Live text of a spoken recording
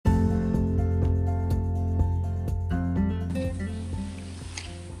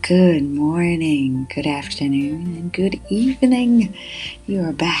Good morning, good afternoon, and good evening. You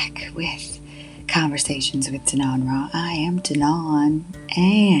are back with Conversations with Danon Ra. I am Danon,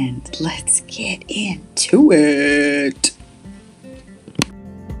 and let's get into it.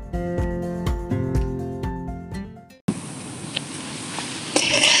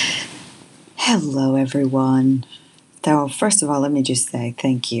 Hello, everyone. So, first of all, let me just say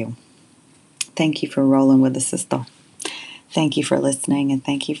thank you. Thank you for rolling with the sister. Thank you for listening, and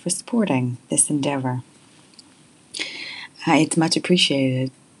thank you for supporting this endeavor. It's much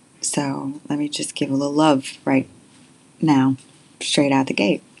appreciated. So let me just give a little love right now, straight out the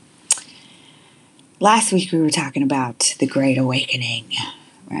gate. Last week we were talking about the Great Awakening,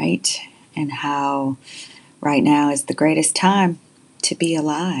 right? And how right now is the greatest time to be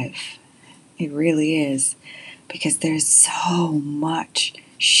alive. It really is. Because there's so much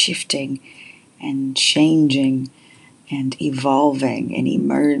shifting and changing and evolving and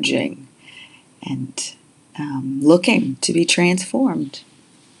emerging and looking to be transformed.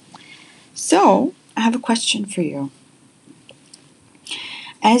 So, I have a question for you.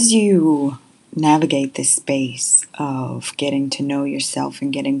 As you navigate this space of getting to know yourself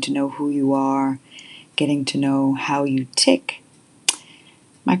and getting to know who you are, getting to know how you tick,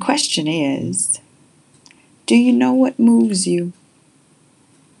 my question is, do you know what moves you?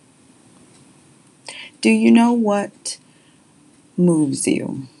 Do you know what moves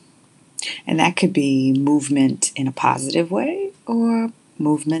you? And that could be movement in a positive way or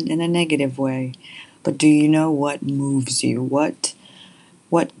movement in a negative way. But do you know what moves you? What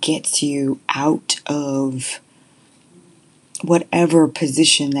gets you out of whatever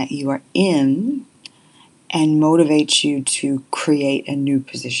position that you are in and motivates you to create a new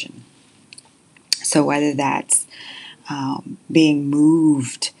position? So whether that's being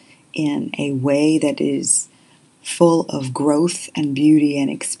moved in a way that is full of growth and beauty and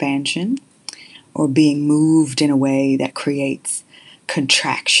expansion, or being moved in a way that creates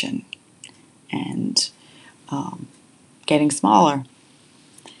contraction and getting smaller.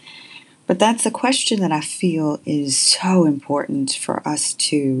 But that's a question that I feel is so important for us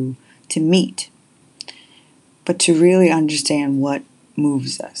to meet, but to really understand what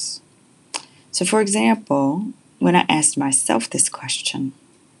moves us. So, for example, when I asked myself this question,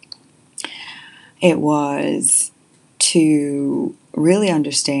 it was to really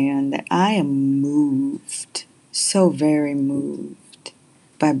understand that I am moved, so very moved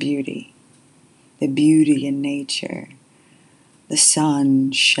by beauty. The beauty in nature, the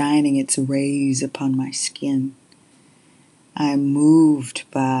sun shining its rays upon my skin. I am moved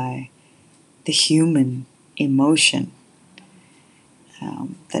by the human emotion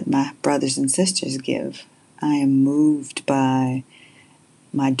that my brothers and sisters give. I am moved by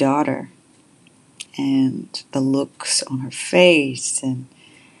my daughter and the looks on her face and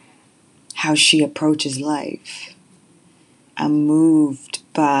how she approaches life. I'm moved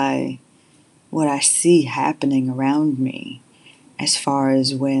by what I see happening around me as far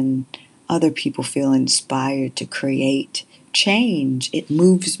as when other people feel inspired to create change. It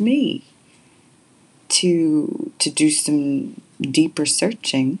moves me to do some deeper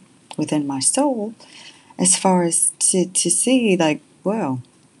searching within my soul as far as to see, like, well,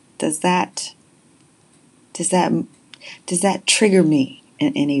 does that trigger me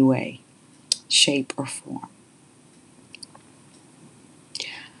in any way, shape, or form?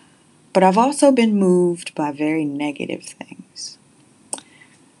 But I've also been moved by very negative things.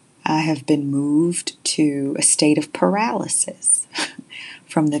 I have been moved to a state of paralysis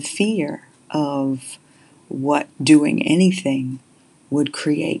from the fear of what doing anything would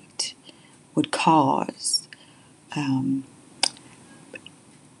create, would cause. I'm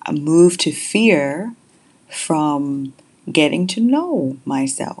moved to fear from getting to know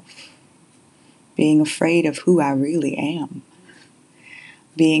myself, being afraid of who I really am,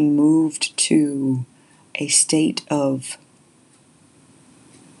 being moved to a state of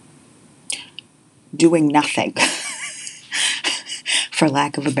doing nothing, for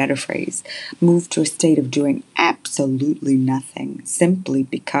lack of a better phrase, moved to a state of doing absolutely nothing simply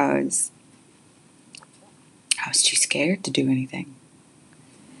because I was too scared to do anything.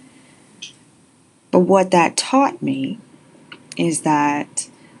 But what that taught me is that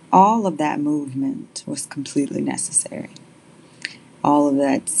all of that movement was completely necessary. All of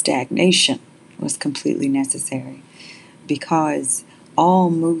that stagnation was completely necessary because all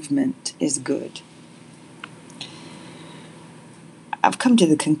movement is good. I've come to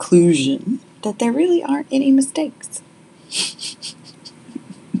the conclusion that there really aren't any mistakes.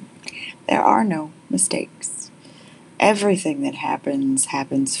 There are no mistakes. Everything that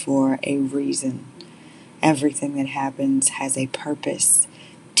happens for a reason. Everything that happens has a purpose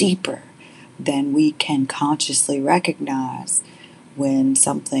deeper than we can consciously recognize when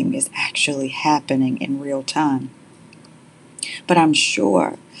something is actually happening in real time. But I'm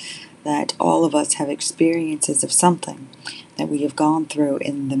sure that all of us have experiences of something that we have gone through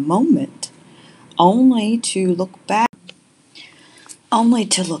in the moment, only to look back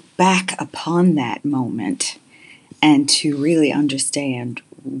upon that moment and to really understand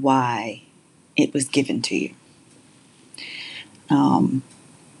why it was given to you.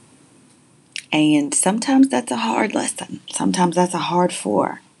 And sometimes that's a hard lesson. Sometimes that's a hard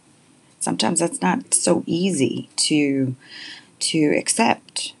for. Sometimes that's not so easy to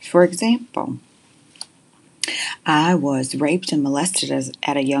accept. For example, I was raped and molested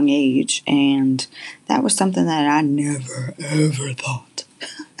at a young age, and that was something that I never, ever thought.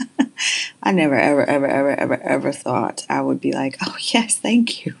 I never, ever, ever, ever, ever, ever thought I would be like, oh, yes,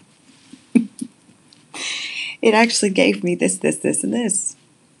 thank you. It actually gave me this, this, this, and this.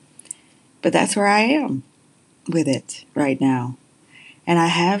 But that's where I am with it right now. And I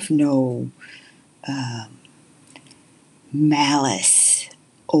have no malice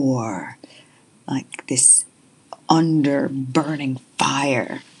or like this under burning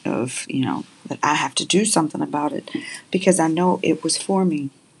fire of, that I have to do something about it, because I know it was for me.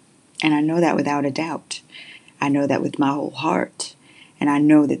 And I know that without a doubt. I know that with my whole heart. And I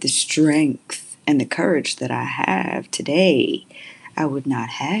know that the strength and the courage that I have today, I would not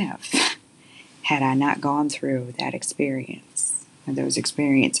have had I not gone through that experience and those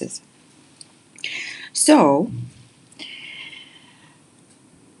experiences. So,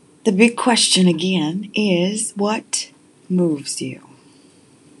 the big question again is, what moves you?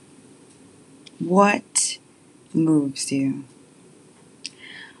 What moves you?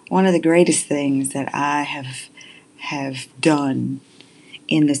 One of the greatest things that I have done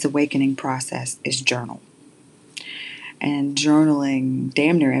in this awakening process is journal. And journaling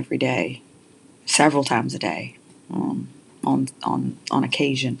damn near every day, several times a day, on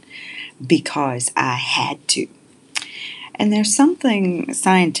occasion, because I had to. And there's something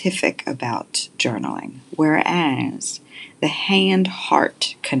scientific about journaling, whereas the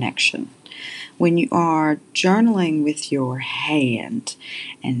hand-heart connection, when you are journaling with your hand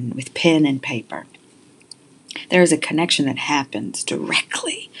and with pen and paper, there is a connection that happens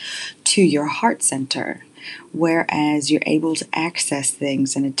directly to your heart center, whereas you're able to access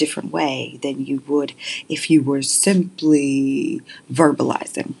things in a different way than you would if you were simply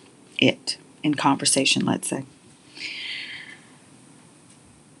verbalizing it in conversation, let's say.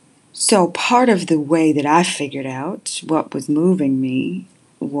 So part of the way that I figured out what was moving me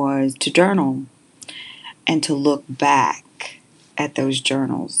was to journal and to look back at those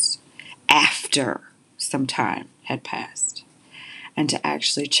journals after some time had passed, and to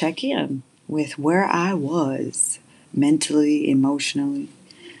actually check in with where I was mentally, emotionally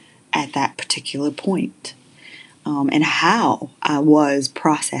at that particular point, and how I was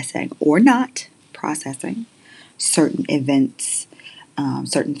processing or not processing certain events,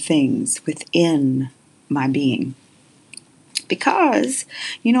 certain things within my being. Because,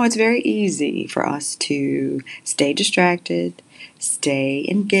 it's very easy for us to stay distracted, stay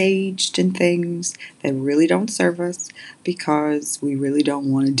engaged in things that really don't serve us, because we really don't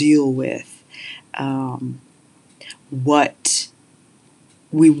want to deal with what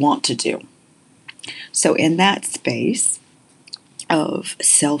we want to do. So in that space of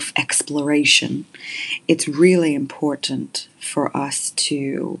self-exploration, it's really important for us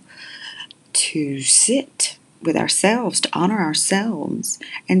to sit with ourselves, to honor ourselves.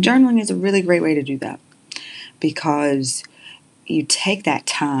 And journaling is a really great way to do that, because you take that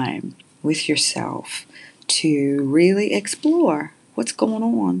time with yourself to really explore what's going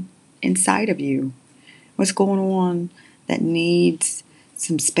on inside of you, what's going on that needs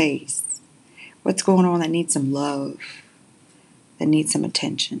some space, what's going on that needs some love, that needs some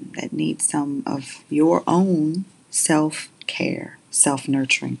attention, that needs some of your own self-care,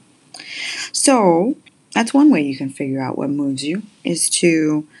 self-nurturing. So that's one way you can figure out what moves you, is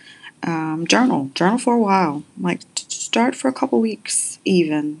to journal for a while. Like, start for a couple weeks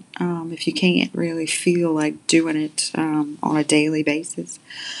even, if you can't really feel like doing it on a daily basis.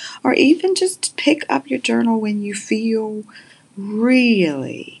 Or even just pick up your journal when you feel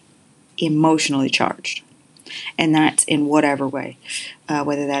really emotionally charged. And that's in whatever way.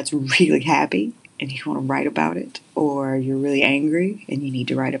 Whether that's really happy and you want to write about it, or you're really angry and you need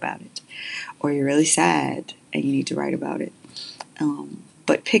to write about it, or you're really sad and you need to write about it.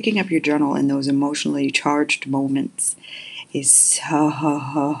 But picking up your journal in those emotionally charged moments is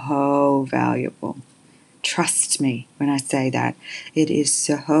so valuable. Trust me when I say that. It is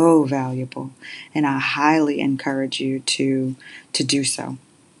so valuable. And I highly encourage you to do so.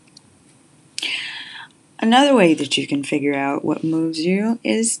 Another way that you can figure out what moves you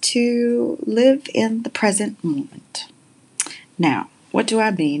is to live in the present moment. Now, what do I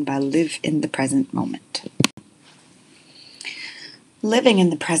mean by live in the present moment? Living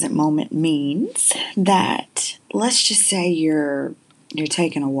in the present moment means that, let's just say you're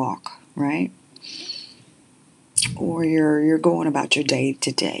taking a walk, right? Or you're going about your day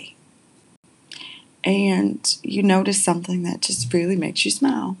to day. And you notice something that just really makes you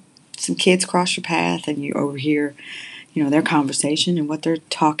smile. Some kids cross your path and you overhear, their conversation and what they're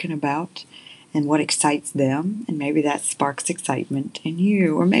talking about and what excites them. And maybe that sparks excitement in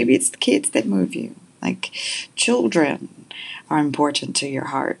you. Or maybe it's the kids that move you. Like children are important to your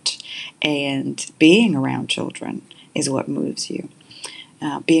heart. And being around children is what moves you.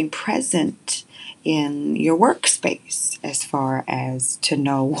 Being present in your workspace as far as to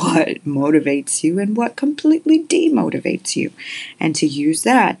know what motivates you and what completely demotivates you, and to use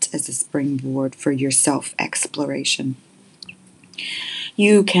that as a springboard for your self-exploration.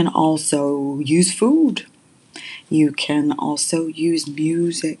 You can also use food. You can also use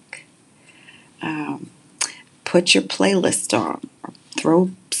music. Put your playlist on. Throw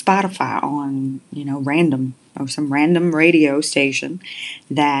Spotify on, random, or some random radio station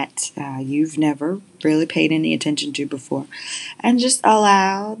that you've never really paid any attention to before. And just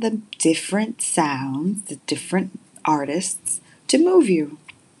allow the different sounds, the different artists to move you.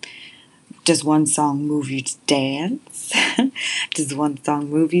 Does one song move you to dance? Does one song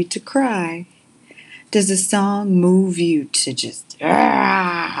move you to cry? Does a song move you to just...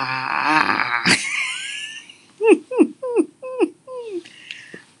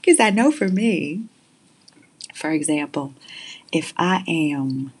 Because I know for me, for example, if I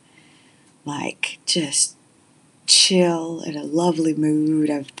am just chill in a lovely mood,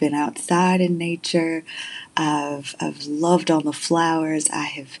 I've been outside in nature, I've loved on the flowers, I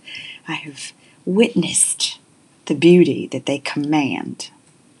have witnessed the beauty that they command.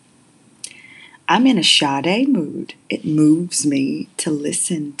 I'm in a Sade mood. It moves me to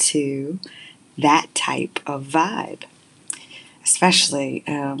listen to that type of vibe. Especially,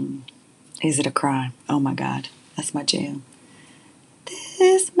 Is It a Crime? Oh my God, that's my jam.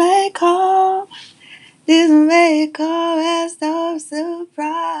 This may come as no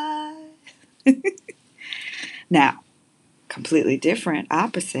surprise. Now, completely different,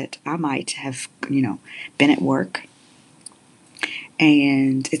 opposite. I might have, been at work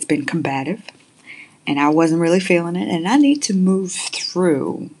and it's been combative and I wasn't really feeling it and I need to move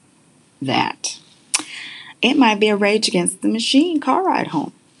through that. It might be a Rage Against the Machine car ride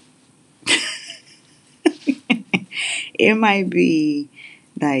home. It might be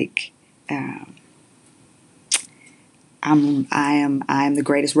like I am the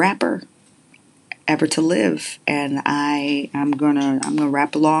greatest rapper ever to live, and I'm gonna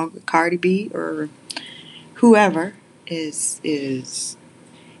rap along with Cardi B or whoever is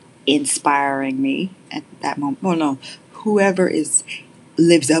inspiring me at that moment. Well, no, whoever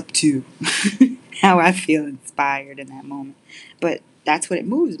lives up to how I feel inspired in that moment. But that's what it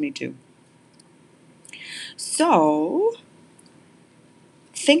moves me to. So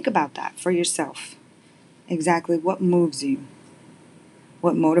think about that for yourself. Exactly what moves you?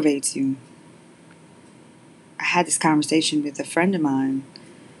 What motivates you? I had this conversation with a friend of mine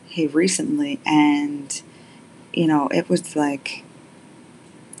here recently, and it was like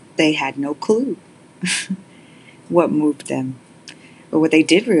they had no clue what moved them. But what they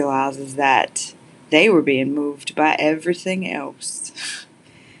did realize is that they were being moved by everything else.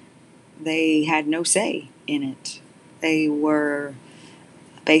 They had no say in it. They were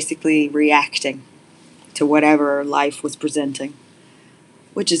basically reacting to whatever life was presenting,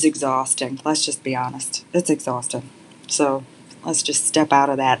 which is exhausting. Let's just be honest. It's exhausting. So let's just step out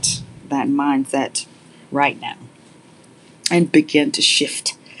of that mindset right now and begin to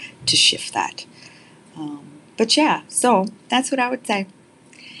shift that. But yeah, so that's what I would say.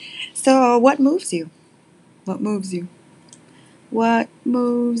 So what moves you? What moves you? What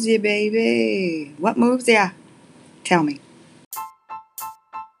moves you, baby? What moves you? Tell me.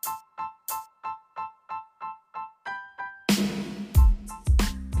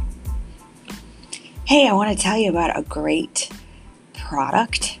 Hey, I want to tell you about a great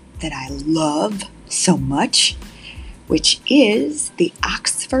product that I love so much, which is the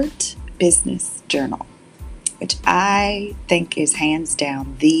Oxford Business Journal, which I think is hands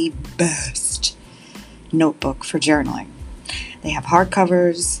down the best notebook for journaling. They have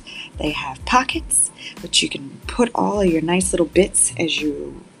hardcovers, they have pockets, which you can put all of your nice little bits as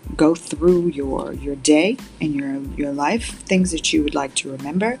you go through your day and your life, things that you would like to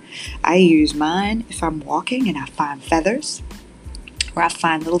remember. I use mine if I'm walking and I find feathers, or I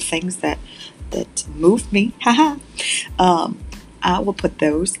find little things that that moved me, haha, I will put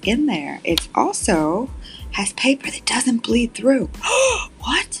those in there. It also has paper that doesn't bleed through.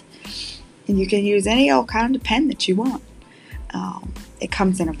 What? And you can use any old kind of pen that you want. It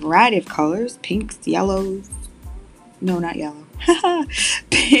comes in a variety of colors: pinks, yellows. No, not yellow.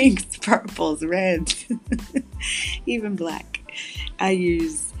 Pinks, purples, reds, even black. I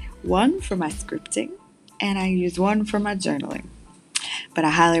use one for my scripting and I use one for my journaling. But I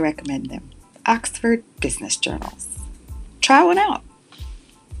highly recommend them. Oxford Business Journals. Try one out.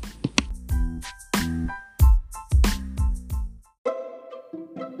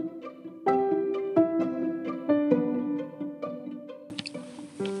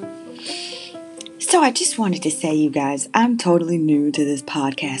 So I just wanted to say, you guys, I'm totally new to this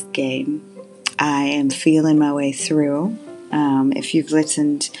podcast game. I am feeling my way through. If you've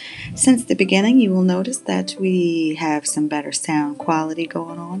listened since the beginning, you will notice that we have some better sound quality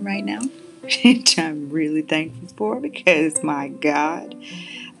going on right now, which I'm really thankful for, because my God,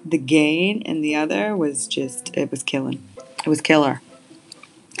 the gain in the other was just, it was killing. It was killer.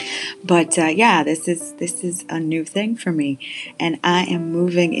 But yeah, this is a new thing for me, and I am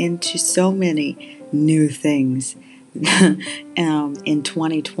moving into so many new things in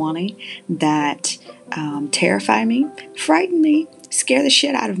 2020 that terrify me, frighten me, scare the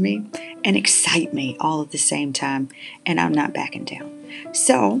shit out of me, and excite me all at the same time. And I'm not backing down.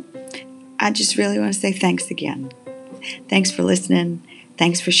 So I just really want to say thanks again. Thanks for listening.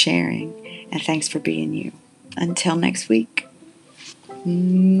 Thanks for sharing. And thanks for being you. Until next week.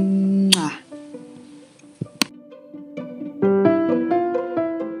 Mwah.